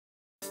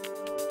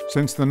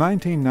Since the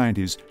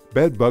 1990s,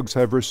 bed bugs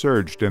have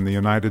resurged in the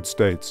United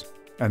States,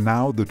 and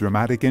now the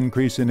dramatic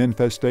increase in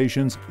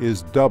infestations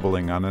is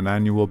doubling on an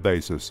annual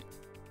basis.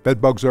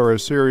 Bed bugs are a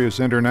serious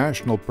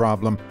international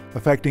problem,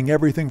 affecting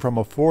everything from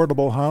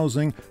affordable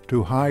housing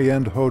to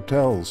high-end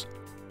hotels.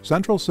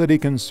 Central City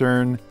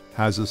Concern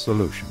has a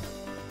solution.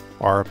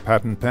 Our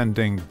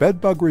patent-pending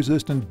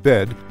bed-bug-resistant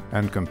bed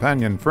and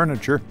companion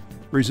furniture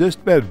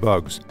resist bed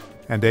bugs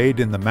and aid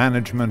in the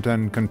management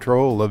and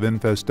control of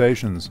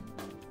infestations.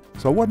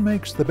 So what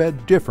makes the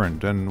bed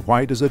different and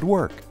why does it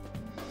work?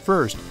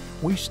 First,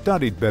 we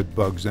studied bed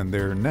bugs and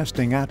their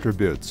nesting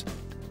attributes.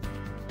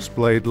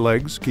 Splayed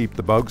legs keep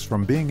the bugs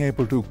from being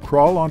able to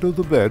crawl onto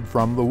the bed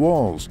from the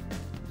walls.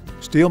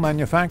 Steel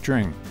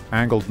manufacturing,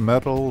 angled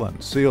metal,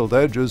 and sealed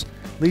edges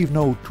leave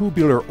no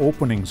tubular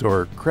openings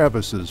or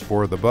crevices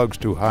for the bugs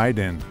to hide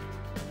in.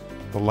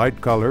 The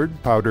light-colored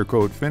powder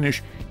coat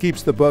finish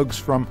keeps the bugs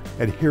from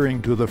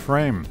adhering to the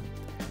frame.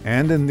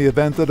 And in the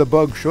event that a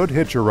bug should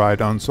hitch a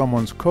ride on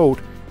someone's coat,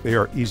 they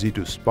are easy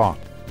to spot.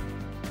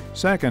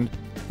 Second,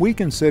 we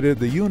consider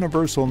the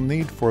universal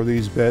need for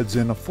these beds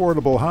in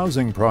affordable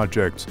housing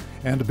projects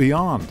and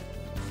beyond.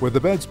 With the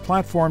bed's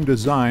platform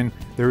design,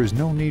 there is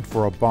no need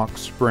for a box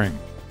spring.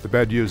 The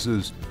bed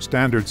uses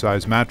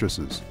standard-size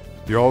mattresses.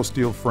 The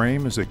all-steel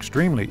frame is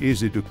extremely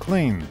easy to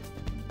clean,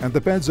 and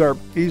the beds are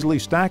easily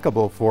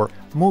stackable for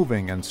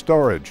moving and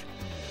storage.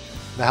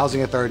 The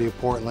Housing Authority of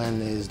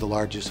Portland is the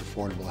largest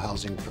affordable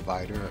housing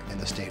provider in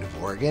the state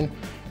of Oregon,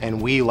 and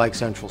we, like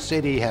Central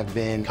City, have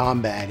been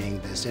combating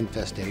this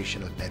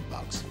infestation of bed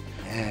bugs.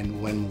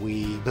 And when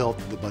we built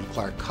the Bud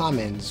Clark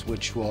Commons,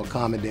 which will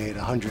accommodate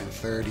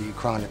 130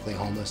 chronically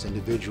homeless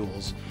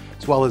individuals,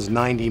 as well as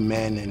 90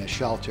 men in a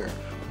shelter,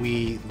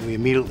 we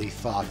immediately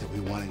thought that we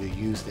wanted to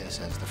use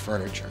this as the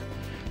furniture.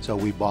 So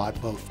we bought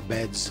both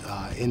beds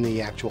in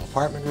the actual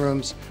apartment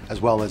rooms, as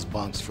well as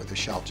bunks for the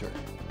shelter.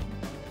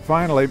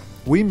 Finally,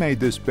 we made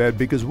this bed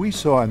because we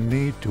saw a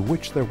need to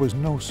which there was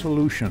no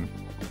solution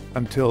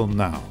until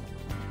now.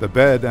 The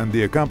bed and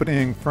the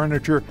accompanying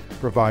furniture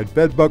provide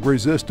bedbug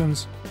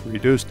resistance,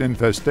 reduced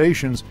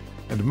infestations,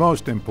 and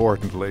most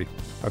importantly,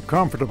 a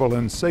comfortable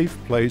and safe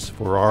place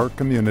for our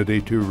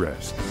community to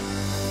rest.